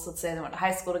couples, let's say they went to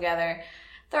high school together,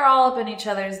 they're all up in each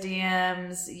other's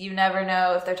DMs. You never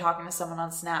know if they're talking to someone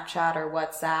on Snapchat or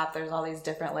WhatsApp. There's all these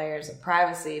different layers of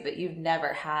privacy, but you've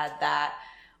never had that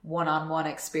one-on-one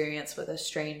experience with a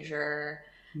stranger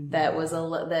that was a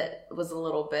little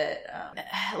bit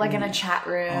like in a chat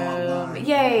room. Online.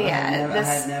 Yeah. I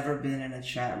had never been in a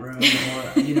chat room,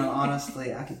 or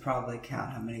honestly, I could probably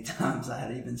count how many times I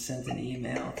had even sent an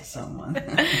email to someone.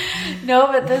 No,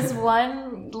 but this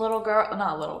one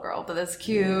not little girl, but this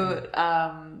cute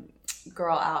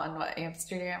girl out in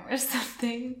Amsterdam or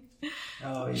something.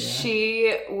 Oh yeah.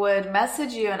 She would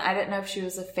message you, and I didn't know if she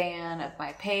was a fan of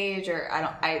my page or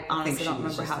I honestly don't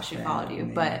remember how she followed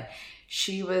you, but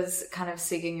she was kind of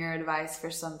seeking your advice for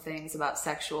some things about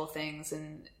sexual things,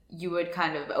 and you would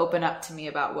kind of open up to me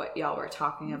about what y'all were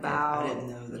talking about. I didn't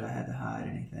know that I had to hide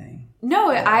anything. No,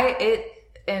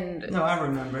 No, I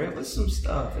remember. It was some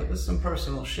stuff. It was some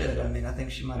personal shit. I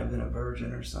think she might have been a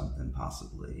virgin or something,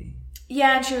 possibly.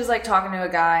 Yeah, and she was like talking to a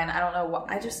guy, and I don't know why.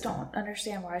 I just don't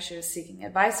understand why she was seeking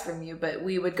advice from you. But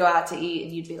we would go out to eat,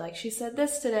 and you'd be like, she said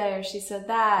this today, or she said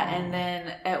that. And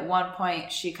then at one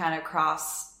point, she kind of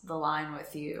crossed the line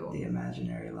with you. The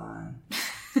imaginary line.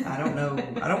 I don't know.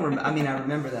 I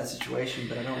remember that situation,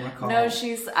 but I don't recall. No,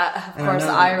 she's, of course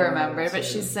I remember, but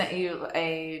she sent you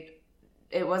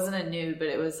it wasn't a nude, but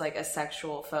it was like a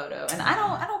sexual photo. And I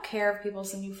don't care if people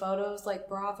send you photos, like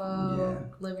bravo,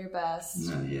 live your best,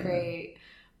 great.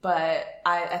 But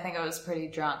I think I was pretty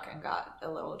drunk and got a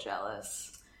little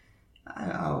jealous.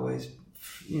 I always,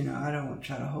 I don't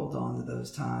try to hold on to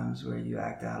those times where you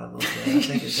act out a little bit.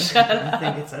 I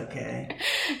think it's okay.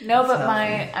 No, but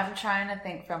I'm trying to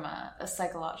think from a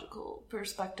psychological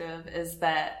perspective is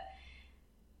that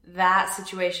that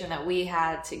situation that we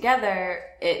had together,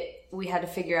 we had to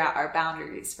figure out our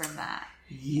boundaries from that.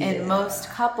 Yeah. And most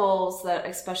couples that,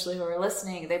 especially who are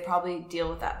listening, they probably deal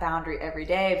with that boundary every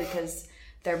day because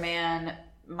their man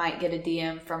might get a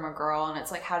DM from a girl, and it's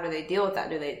like, how do they deal with that?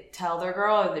 Do they tell their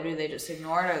girl, or do they just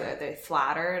ignore it, or are they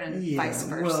flattered, and vice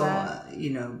versa?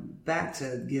 Well, back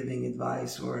to giving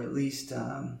advice, or at least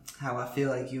how I feel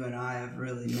like you and I have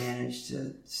really managed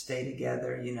to stay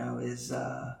together, is,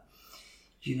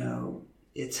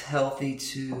 it's healthy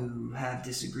to have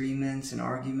disagreements and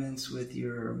arguments with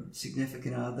your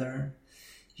significant other,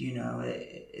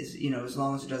 as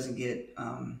long as it doesn't get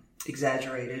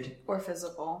exaggerated or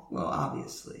physical. Well,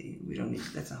 obviously we don't need,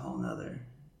 that's a whole nother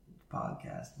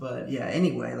podcast, but yeah,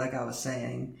 anyway, like I was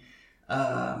saying,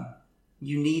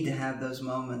 you need to have those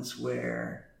moments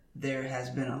where there has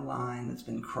been a line that's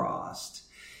been crossed,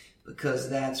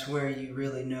 because that's where you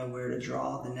really know where to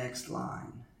draw the next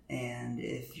line. And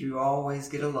if you always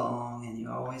get along and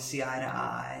you always see eye to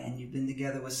eye, and you've been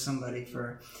together with somebody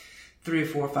for 3 or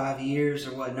 4 or 5 years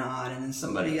or whatnot, and then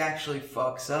somebody actually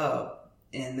fucks up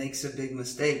and makes a big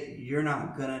mistake, you're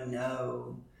not gonna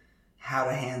know how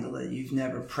to handle it. You've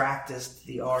never practiced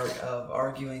the art of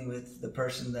arguing with the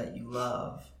person that you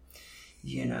love.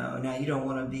 Now you don't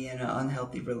want to be in an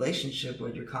unhealthy relationship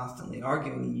where you're constantly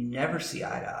arguing and you never see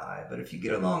eye to eye. But if you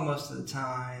get along most of the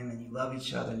time and you love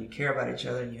each other and you care about each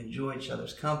other and you enjoy each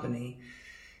other's company,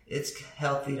 it's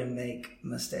healthy to make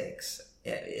mistakes.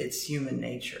 It's human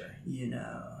nature,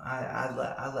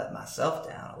 I let myself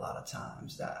down a lot of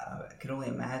times. I could only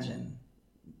imagine,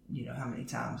 how many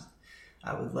times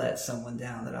I would let someone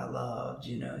down that I loved.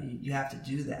 You have to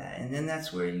do that, and then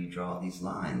that's where you draw these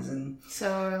lines. And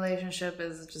so a relationship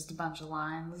is just a bunch of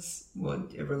lines. Well,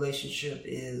 a relationship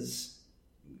is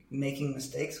making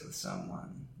mistakes with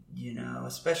someone.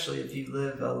 Especially if you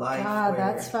live a life. God,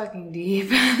 that's fucking deep.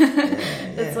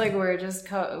 It's like we're just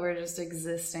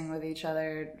existing with each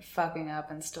other, fucking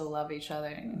up, and still love each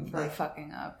other for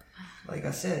fucking up. Like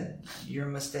I said, your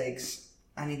mistakes,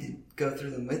 I need to go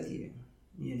through them with you.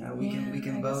 We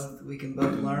can both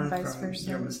learn from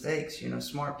your mistakes.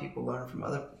 Smart people learn from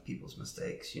other people's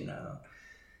mistakes. And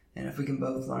if we can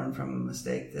both learn from a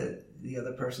mistake that the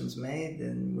other person's made,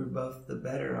 then we're both the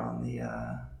better on the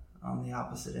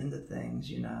opposite end of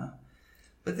things.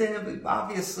 But then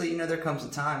obviously, there comes a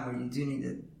time where you do need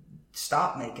to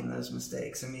stop making those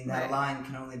mistakes. I mean, that line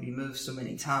can only be moved so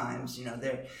many times.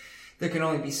 There can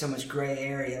only be so much gray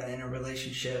area in a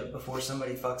relationship before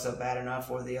somebody fucks up bad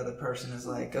enough, or the other person is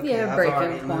like, okay, I've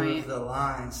already moved the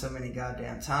line so many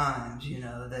goddamn times,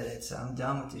 that I'm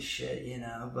done with this shit,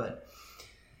 but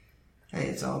hey,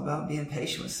 it's all about being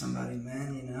patient with somebody,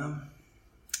 man,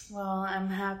 Well, I'm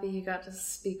happy you got to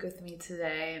speak with me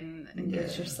today and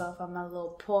get yourself on my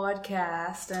little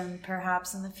podcast, and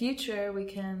perhaps in the future we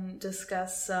can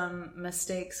discuss some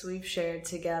mistakes we've shared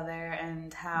together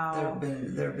and how...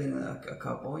 There have been a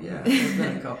couple, yeah. There's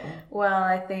been a couple. Well,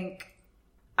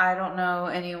 I don't know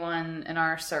anyone in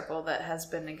our circle that has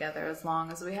been together as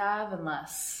long as we have,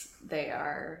 unless they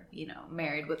are,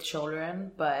 married with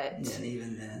children, but... Yeah, and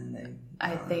even then,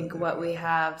 I think what we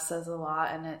have says a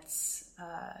lot, and it's...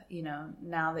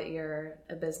 now that you're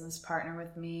a business partner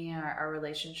with me, our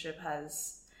relationship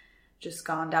has just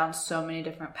gone down so many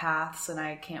different paths, and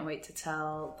I can't wait to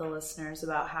tell the listeners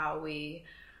about how we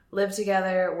live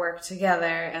together, work together,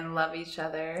 and love each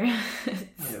other.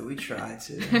 Yeah, we try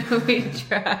to. We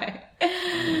try.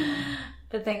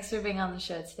 But thanks for being on the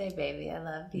show today, baby. I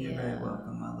love you. You're very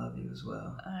welcome. I love you as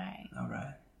well. All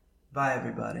right. Bye,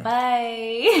 everybody.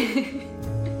 Bye.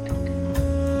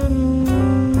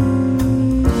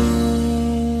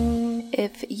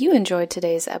 If you enjoyed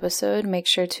today's episode, make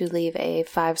sure to leave a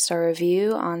 5-star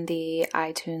review on the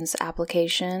iTunes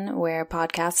application where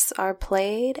podcasts are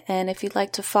played. And if you'd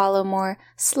like to follow more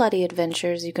slutty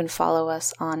adventures, you can follow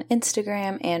us on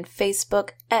Instagram and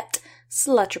Facebook at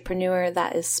Slutrepreneur.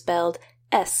 That is spelled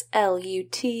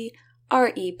SLUTREPRENEUR.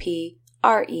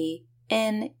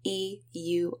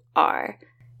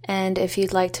 And if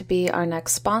you'd like to be our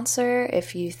next sponsor,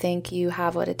 if you think you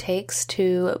have what it takes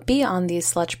to be on the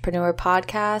Slutrepreneur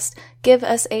podcast, give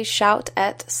us a shout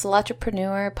at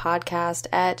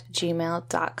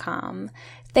slutrepreneurpodcast@gmail.com.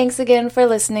 Thanks again for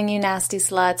listening, you nasty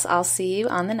sluts. I'll see you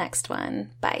on the next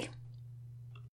one. Bye.